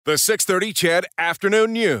The 6:30 CHED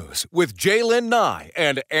Afternoon News with Jaylen Nye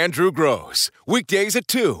and Andrew Gross. Weekdays at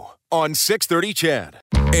 2 on 6:30 CHED.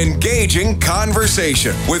 Engaging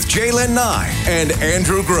conversation with Jaylen Nye and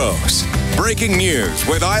Andrew Gross. Breaking news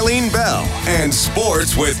with Eileen Bell and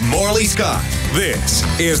sports with Morley Scott. This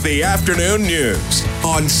is the Afternoon News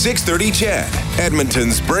on 6:30 CHED,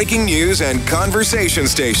 Edmonton's breaking news and conversation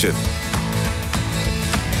station.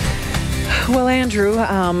 Well, Andrew,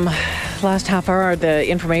 last half hour, the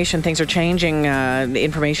information, things are changing. The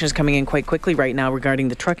information is coming in quite quickly right now regarding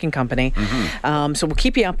the trucking company. So we'll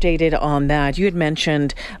keep you updated on that. You had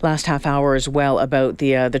mentioned last half hour as well about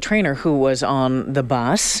the trainer who was on the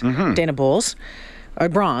bus, Dana Bowles.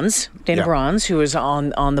 Dana Bronze, who was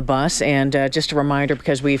on the bus. And just a reminder,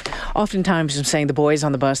 because we've oftentimes been saying the boys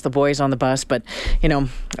on the bus, but, you know,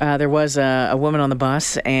 there was a woman on the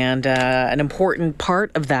bus and an important part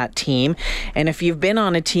of that team. And if you've been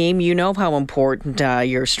on a team, you know how important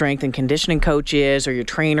your strength and conditioning coach is, or your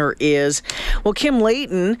trainer is. Well, Kim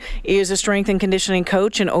Layton is a strength and conditioning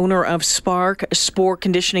coach and owner of Spark Sport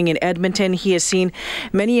Conditioning in Edmonton. He has seen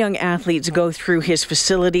many young athletes go through his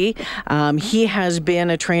facility. He has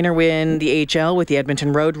been a trainer in the AHL with the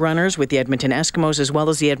Edmonton Roadrunners, with the Edmonton Eskimos, as well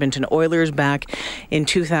as the Edmonton Oilers back in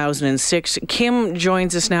 2006. Kim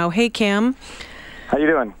joins us now. Hey, Kim. How you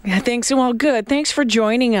doing? Thanks. Well, good. Thanks for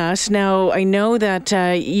joining us. Now, I know that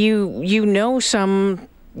you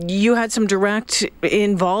had some direct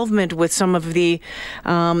involvement with some of the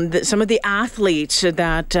athletes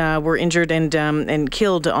that were injured and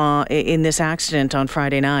killed in this accident on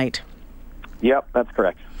Friday night. Yep, that's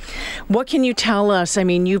correct. What can you tell us? I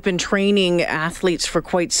mean, you've been training athletes for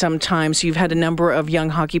quite some time, so you've had a number of young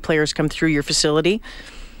hockey players come through your facility.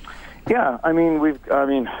 Yeah, over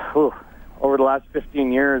the last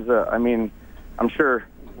 15 years, I'm sure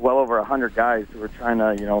well over 100 guys who are trying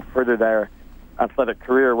to, further their athletic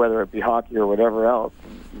career, whether it be hockey or whatever else.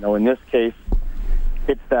 In this case,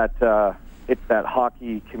 it's that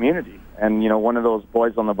hockey community, and one of those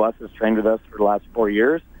boys on the bus has trained with us for the last 4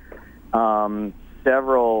 years.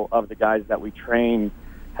 Several of the guys that we train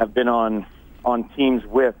have been on teams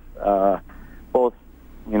with both,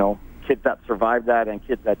 kids that survived that and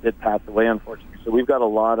kids that did pass away, unfortunately. So we've got a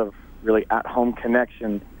lot of really at-home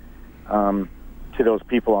connections to those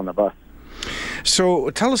people on the bus.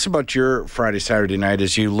 So tell us about your Friday, Saturday night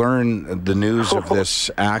as you learn the news of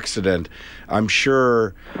this accident. I'm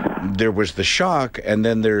sure there was the shock, and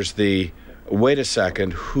then there's the, wait a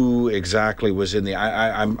second, who exactly was in the...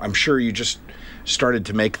 I'm sure you just started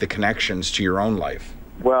to make the connections to your own life.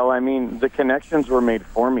 Well, the connections were made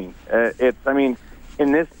for me.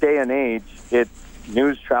 In this day and age,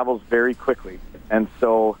 news travels very quickly. And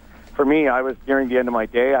so for me, I was nearing the end of my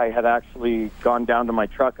day. I had actually gone down to my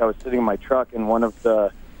truck. I was sitting in my truck, and one of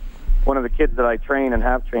the kids that I train and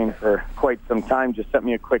have trained for quite some time just sent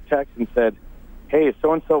me a quick text and said, "Hey, is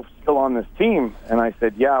so-and-so still on this team?" And I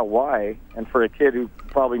said, "Yeah, why?" And for a kid who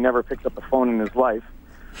probably never picked up a phone in his life,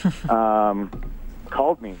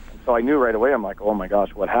 called me. And so I knew right away. I'm like, oh my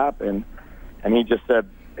gosh, what happened? And he just said,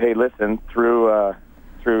 "Hey, listen, through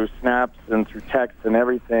snaps and through texts and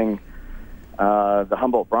everything, the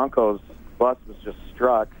Humboldt Broncos bus was just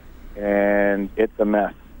struck, and it's a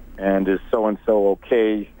mess. And is so-and-so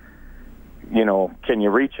okay? Can you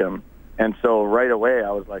reach him?" And so right away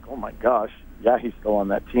I was like, oh my gosh, yeah, he's still on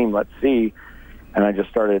that team. Let's see. And I just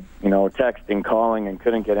started, texting, calling, and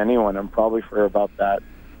couldn't get anyone. And probably for about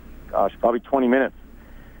probably 20 minutes.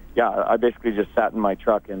 Yeah, I basically just sat in my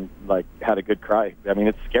truck and had a good cry.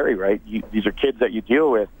 It's scary, right? These are kids that you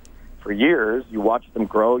deal with for years. You watch them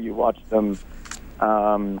grow. You watch them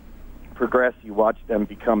progress. You watch them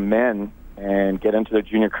become men and get into their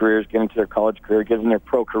junior careers, get into their college career, get into their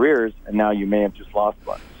pro careers, and now you may have just lost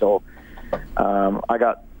one. So I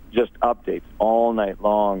got just updates all night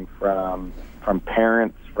long from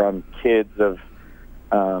parents, from kids of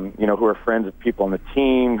who are friends of people on the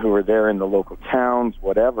team, who are there in the local towns,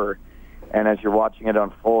 whatever. And as you're watching it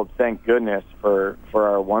unfold, thank goodness for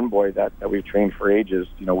our one boy that we've trained for ages.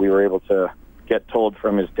 We were able to get told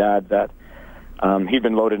from his dad that he'd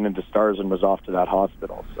been loaded into Stars and was off to that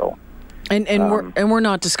hospital. So. And we're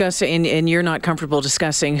not discussing, and you're not comfortable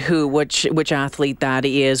discussing which athlete that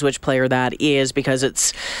is, which player that is, because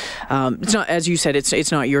it's not, as you said,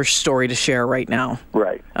 it's not your story to share right now.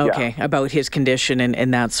 Right. Okay. Yeah. About his condition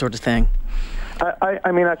and that sort of thing.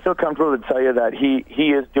 I feel comfortable to tell you that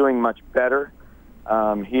he is doing much better.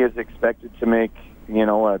 He is expected to make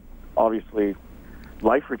obviously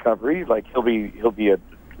life recovery. He'll be a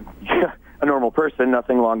normal person,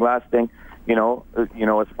 nothing long lasting.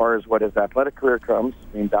 As far as what his athletic career comes,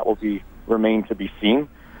 that will remain to be seen.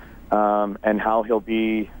 and how he'll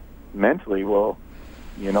be mentally. Well,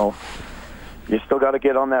 you know, you still got to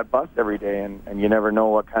get on that bus every day, and you never know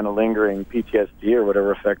what kind of lingering PTSD or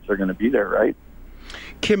whatever effects are going to be there, right?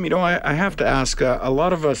 Kim, you know, I have to ask, a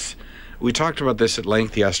lot of us, we talked about this at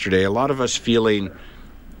length yesterday, a lot of us feeling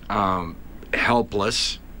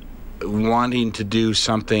helpless, wanting to do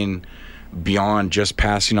something beyond just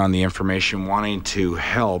passing on the information, wanting to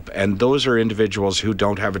help, and those are individuals who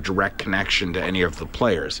don't have a direct connection to any of the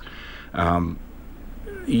players.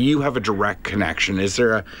 You have a direct connection.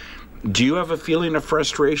 Do you have a feeling of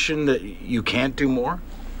frustration that you can't do more?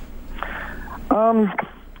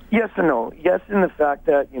 Yes and no. Yes, in the fact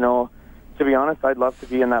that, you know, to be honest, I'd love to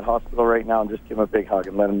be in that hospital right now and just give him a big hug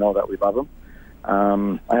and let him know that we love him.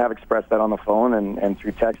 I have expressed that on the phone and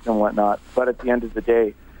through text and whatnot. But at the end of the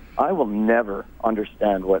day, I will never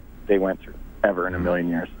understand what they went through, ever in a million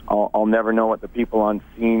years. I'll never know what the people on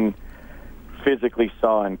scene physically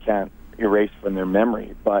saw and can't erase from their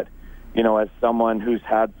memory. But, you know, as someone who's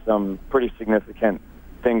had some pretty significant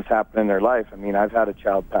things happen in their life, I mean, I've had a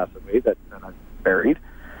child pass away that I've buried.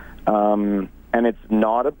 And it's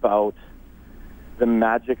not about the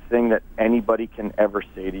magic thing that anybody can ever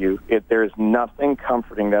say to you. There is nothing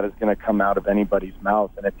comforting that is going to come out of anybody's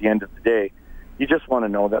mouth. And at the end of the day, you just want to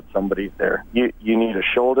know that somebody's there. You need a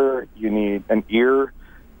shoulder, you need an ear,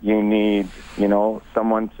 you need, you know,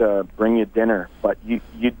 someone to bring you dinner. But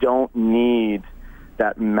you don't need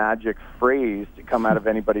that magic phrase to come out of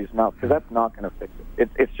anybody's mouth, because that's not going to fix it.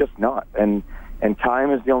 It's just not. And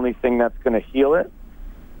time is the only thing that's going to heal it.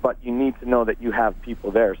 But you need to know that you have people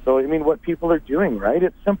there. So, I mean, what people are doing, right?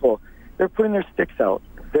 It's simple. They're putting their sticks out.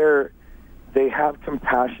 They have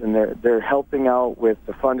compassion. They're helping out with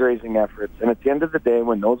the fundraising efforts. And at the end of the day,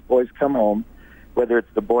 when those boys come home, whether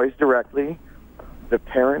it's the boys directly, the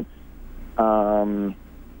parents,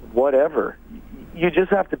 whatever, you just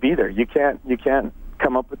have to be there. You can't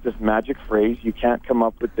come up with this magic phrase. You can't come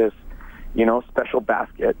up with this, you know, special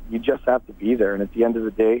basket. You just have to be there. And at the end of the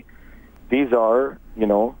day, these are, you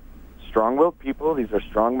know, strong-willed people. These are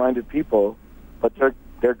strong-minded people, but they're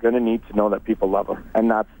going to need to know that people love them, and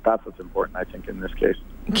that's what's important, I think, in this case.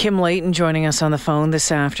 Kim Layton joining us on the phone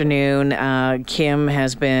this afternoon. Kim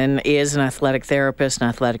is an athletic therapist, an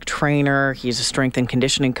athletic trainer. He's a strength and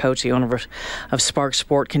conditioning coach, the owner of Spark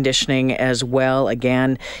Sport Conditioning as well.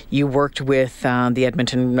 Again, you worked with the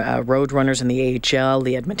Edmonton Roadrunners in the AHL,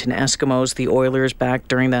 the Edmonton Eskimos, the Oilers back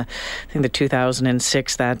during the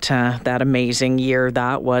 2006, that amazing year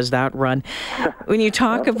that run. When you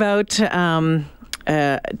talk about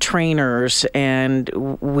trainers, and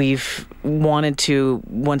we've wanted to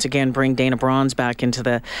once again bring Dana Bronze back into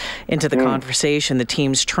the conversation, the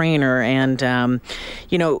team's trainer, and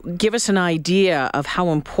you know, give us an idea of how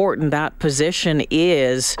important that position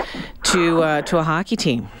is to a hockey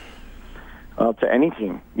team. Well, to any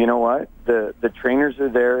team. You know what? The trainers are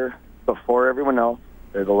there before everyone else.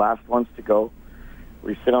 They're the last ones to go.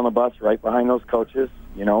 We sit on the bus right behind those coaches,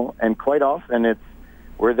 you know, and quite often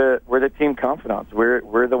we're the team confidants.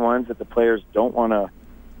 We're the ones that the players don't want to,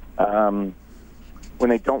 when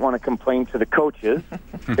they don't want to complain to the coaches,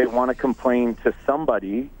 they want to complain to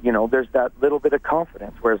somebody. You know, there's that little bit of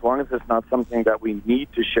confidence where, as long as it's not something that we need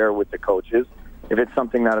to share with the coaches, if it's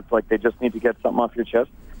something that it's like they just need to get something off your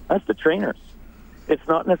chest, that's the trainers. It's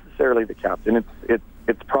not necessarily the captain.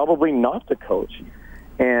 It's probably not the coach.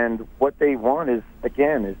 And what they want is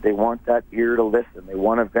they want that ear to listen. They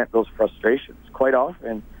want to vent those frustrations. Quite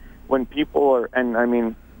often, when people are, and I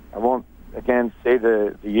mean, I won't again say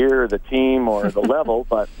the year or the team or the level,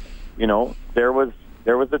 but you know, there was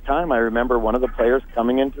a time I remember one of the players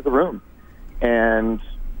coming into the room, and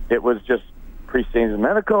it was just pre-season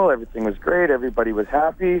medical. Everything was great. Everybody was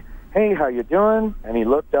happy. Hey, how you doing? And he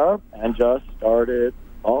looked up and just started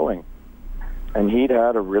bawling. And he'd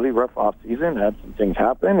had a really rough off season, had some things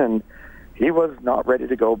happen, and he was not ready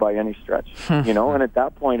to go by any stretch. You know, and at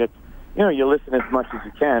that point, it's, you know, you listen as much as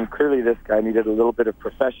you can. Clearly, this guy needed a little bit of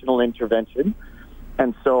professional intervention,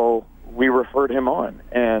 and so we referred him on.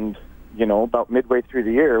 And, you know, about midway through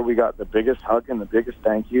the year, we got the biggest hug and the biggest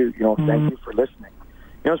thank you. You know, thank you for listening.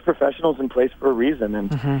 You know, it's professionals in place for a reason,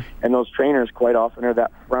 and those trainers quite often are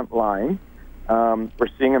that front line. We're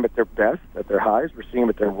seeing them at their best, at their highs. We're seeing them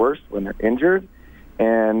at their worst when they're injured,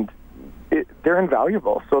 and they're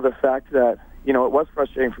invaluable. So the fact that, you know, it was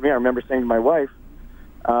frustrating for me. I remember saying to my wife,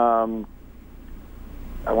 I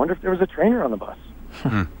wonder if there was a trainer on the bus.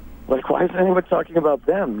 Like, why isn't anyone talking about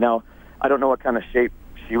them? Now, I don't know what kind of shape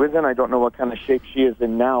she was in. I don't know what kind of shape she is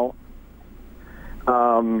in now.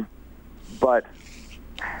 But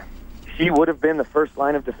she would have been the first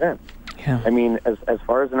line of defense. I mean, as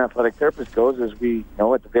far as an athletic therapist goes, as we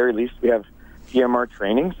know, at the very least, we have EMR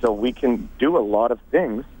training, so we can do a lot of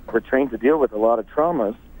things. We're trained to deal with a lot of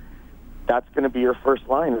traumas. That's going to be your first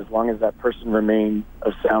line as long as that person remains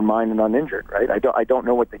of sound mind and uninjured, right? I don't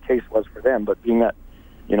know what the case was for them, but being that,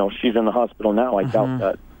 she's in the hospital now, I doubt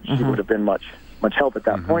that she would have been much help at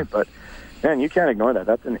that point. But, man, you can't ignore that.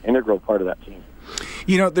 That's an integral part of that team.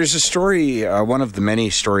 There's a story, one of the many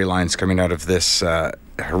storylines coming out of this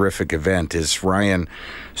horrific event is Ryan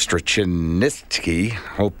Strachinitsky.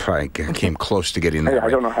 Hope I came close to getting that right. I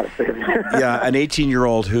don't know how to say it. Yeah, an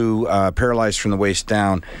 18-year-old who paralyzed from the waist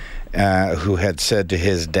down, who had said to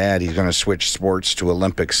his dad he's going to switch sports to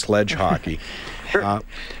Olympic sledge hockey. And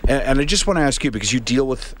I just want to ask you, because you deal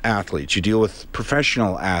with athletes, you deal with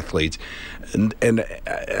professional athletes, and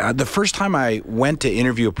the first time I went to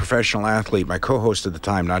interview a professional athlete, my co-host at the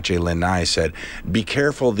time, not Jaylyn Nye, said, "Be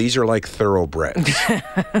careful, these are like thoroughbreds."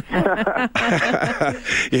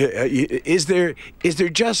 Is there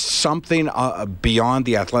just something beyond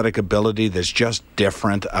the athletic ability that's just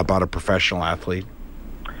different about a professional athlete?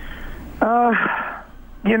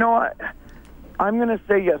 I'm going to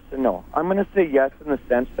say yes and no. I'm going to say yes in the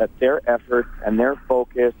sense that their effort and their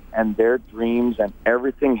focus and their dreams and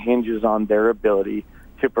everything hinges on their ability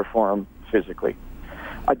to perform physically.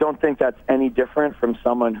 I don't think that's any different from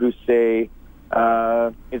someone who, say, is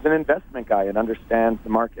an investment guy and understands the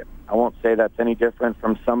market. I won't say that's any different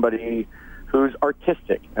from somebody who's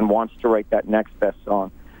artistic and wants to write that next best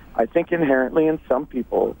song. I think inherently in some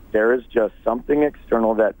people, there is just something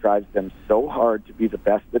external that drives them so hard to be the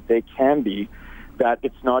best that they can be that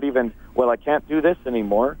it's not even, well, I can't do this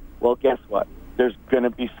anymore. Well, guess what? There's going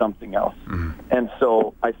to be something else. And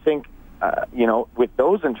so I think, with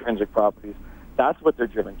those intrinsic properties, that's what they're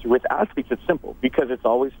driven to. With athletes, it's simple because it's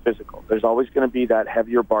always physical. There's always going to be that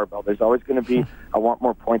heavier barbell. There's always going to be, I want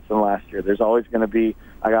more points than last year. There's always going to be,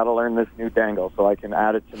 I got to learn this new dangle so I can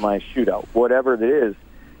add it to my shootout. Whatever it is,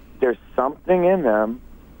 there's something in them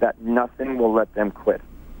that nothing will let them quit.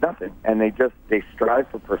 Nothing. And they strive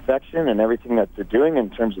for perfection in everything that they're doing in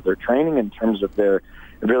terms of their training, in terms of their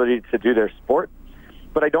ability to do their sport.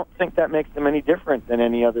 But I don't think that makes them any different than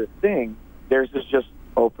any other thing. Theirs is just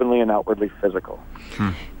openly and outwardly physical.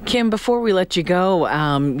 Kim, before we let you go,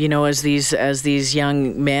 as these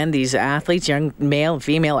young men, these athletes, young male and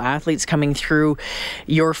female athletes coming through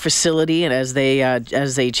your facility, and as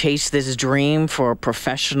they chase this dream for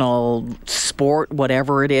professional sport,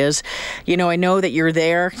 whatever it is, I know that you're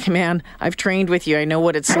there. Man, I've trained with you. I know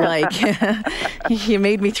what it's like. You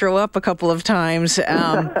made me throw up a couple of times.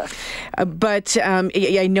 But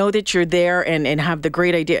I know that you're there and have the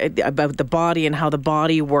great idea about the body and how the body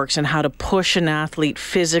works and how to push an athlete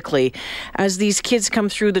physically. As these kids come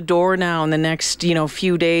through the door now in the next,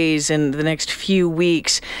 few days and the next few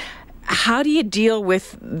weeks, how do you deal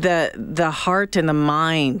with the heart and the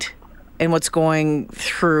mind and what's going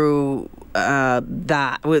through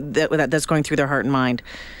that's going through their heart and mind?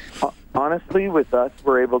 Honestly, with us,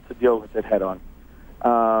 we're able to deal with it head on.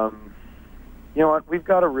 You know what? We've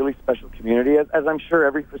got a really special community, as I'm sure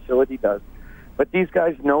every facility does. But these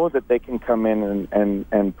guys know that they can come in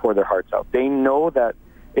and pour their hearts out. They know that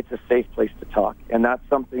it's a safe place to talk. And that's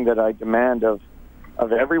something that I demand of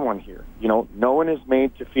everyone here. No one is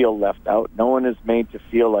made to feel left out. No one is made to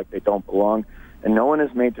feel like they don't belong. And no one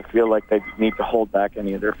is made to feel like they need to hold back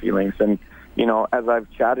any of their feelings. And, as I've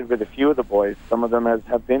chatted with a few of the boys, some of them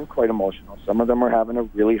have been quite emotional. Some of them are having a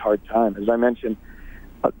really hard time. As I mentioned,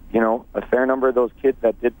 a fair number of those kids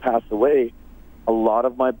that did pass away, a lot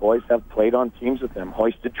of my boys have played on teams with them,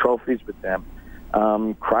 hoisted trophies with them,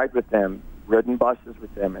 cried with them, ridden buses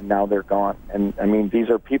with them, and now they're gone. And, these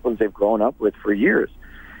are people they've grown up with for years.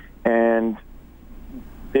 And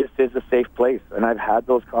this is a safe place. And I've had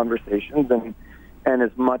those conversations. And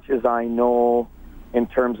as much as I know in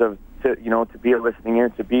terms of, to be a listening ear,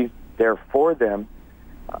 to be there for them,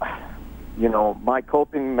 my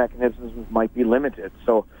coping mechanisms might be limited.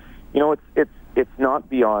 So, it's not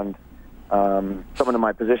beyond someone in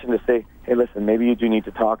my position to say, hey, listen, maybe you do need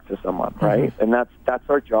to talk to someone, right? And that's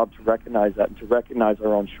our job, to recognize that and to recognize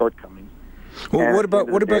our own shortcomings. Well,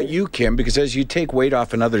 what about you, Kim? Because as you take weight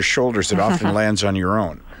off another's shoulders, it often lands on your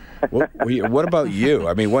own. What about you?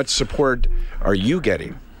 What support are you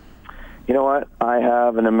getting? You know what? I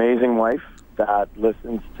have an amazing wife that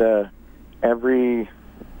listens to every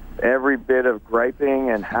bit of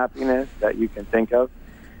griping and happiness that you can think of.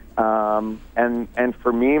 And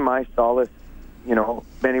for me, my solace,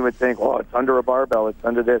 many would think, oh, it's under a barbell, it's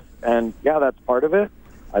under this. And yeah, that's part of it.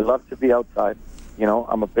 I love to be outside.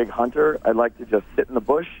 I'm a big hunter. I like to just sit in the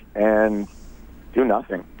bush and do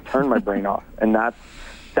nothing, turn my brain off. And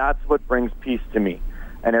That's what brings peace to me.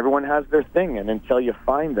 And everyone has their thing, and until you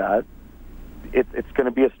find that, it's going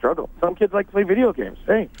to be a struggle. Some kids like to play video games.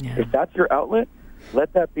 Hey, if that's your outlet,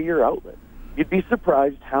 let that be your outlet. You'd be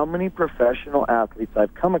surprised how many professional athletes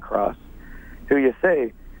I've come across who you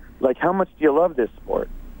say, like, how much do you love this sport?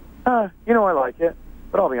 I like it,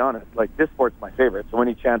 but I'll be honest, like, this sport's my favorite, so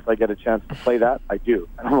any chance I get a chance to play that, I do.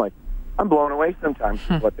 And I'm like, I'm blown away sometimes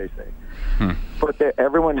with what they say. But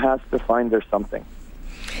everyone has to find their something.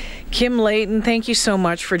 Kim Layton, thank you so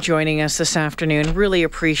much for joining us this afternoon. Really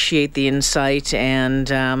appreciate the insight, and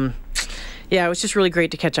it was just really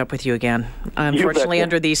great to catch up with you again. Unfortunately,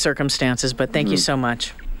 under these circumstances, but thank you so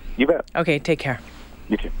much. You bet. Okay, take care.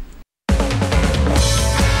 You too.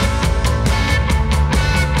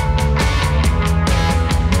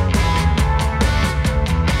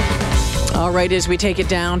 All right, as we take it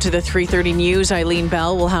down to the 3:30 news, Eileen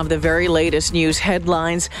Bell will have the very latest news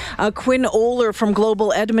headlines. Quinn Oler from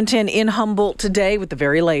Global Edmonton in Humboldt today with the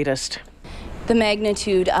very latest. The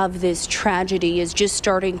magnitude of this tragedy is just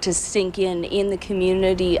starting to sink in the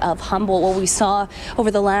community of Humboldt. What we saw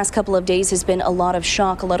over the last couple of days has been a lot of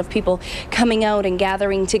shock, a lot of people coming out and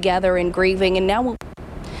gathering together and grieving, and now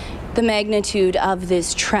the magnitude of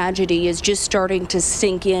this tragedy is just starting to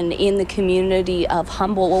sink in the community of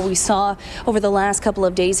Humboldt. What we saw over the last couple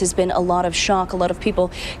of days has been a lot of shock, a lot of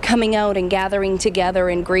people coming out and gathering together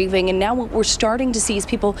and grieving. And now what we're starting to see is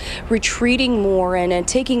people retreating more and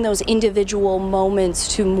taking those individual moments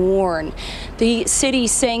to mourn. The city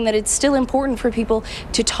saying that it's still important for people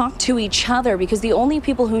to talk to each other because the only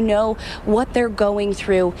people who know what they're going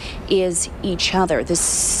through is each other.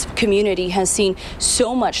 This community has seen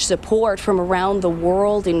so much support from around the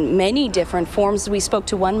world in many different forms. We spoke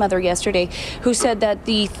to one mother yesterday who said that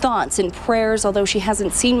the thoughts and prayers, although she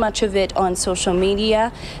hasn't seen much of it on social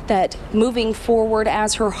media, that moving forward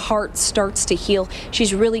as her heart starts to heal,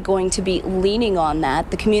 she's really going to be leaning on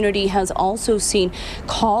that. The community has also seen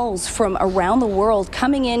calls from around the world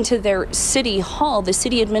coming into their city hall, the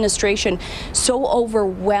city administration, so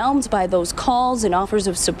overwhelmed by those calls and offers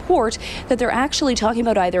of support that they're actually talking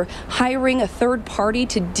about either hiring a third party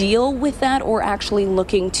to deal with that or actually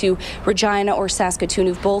looking to Regina or Saskatoon,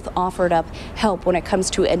 who've both offered up help when it comes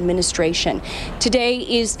to administration. Today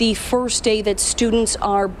is the first day that students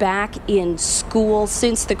are back in school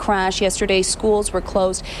since the crash. Yesterday, schools were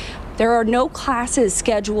closed. There are no classes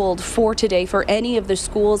scheduled for today for any of the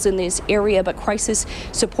schools in this area, but crisis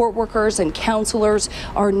support workers and counselors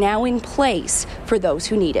are now in place for those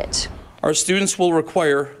who need it. Our students will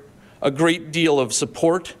require a great deal of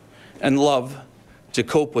support and love to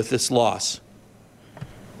cope with this loss.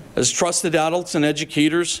 As trusted adults and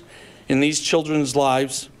educators in these children's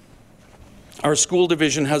lives, our school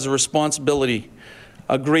division has a responsibility,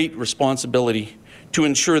 a great responsibility, to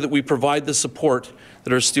ensure that we provide the support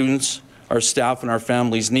that our students, our staff, and our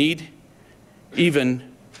families need,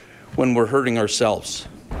 even when we're hurting ourselves.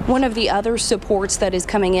 One of the other supports that is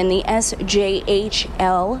coming in, the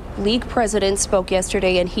SJHL League president spoke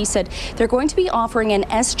yesterday, and he said they're going to be offering an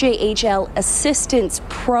SJHL assistance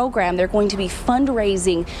program. They're going to be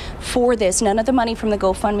fundraising for this. None of the money from the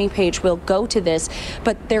GoFundMe page will go to this,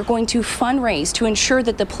 but they're going to fundraise to ensure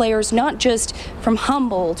that the players, not just from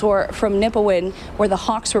Humboldt or from Nipawin, where the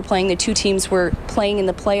Hawks were playing, the two teams were playing in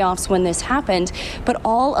the playoffs when this happened, but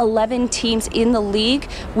all 11 teams in the league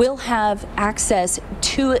will have access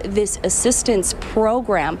to this assistance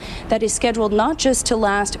program that is scheduled not just to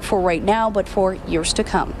last for right now, but for years to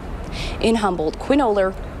come. In Humboldt, Quinn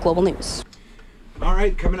Oler, Global News. All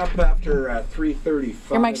right, coming up after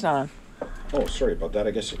 3:35. Your mic's not on. Oh, sorry about that.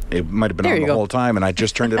 I guess it might have been on the whole time, and I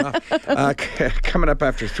just turned it off. Coming up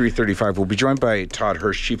after 3:35, we'll be joined by Todd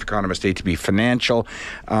Hirsch, Chief Economist, ATB Financial.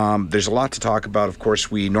 There's a lot to talk about. Of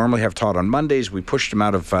course, we normally have Todd on Mondays. We pushed him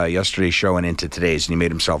out of yesterday's show and into today's, and he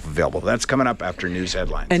made himself available. That's coming up after news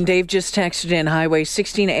headlines. And Dave just texted in, Highway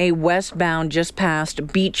 16A westbound just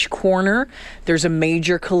past Beach Corner. There's a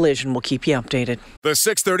major collision. We'll keep you updated. The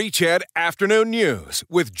 6:30 CHED Afternoon News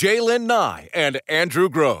with Jaylen Nye and Andrew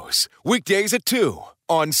Gross. Weekdays at 2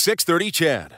 on 6:30 CHED.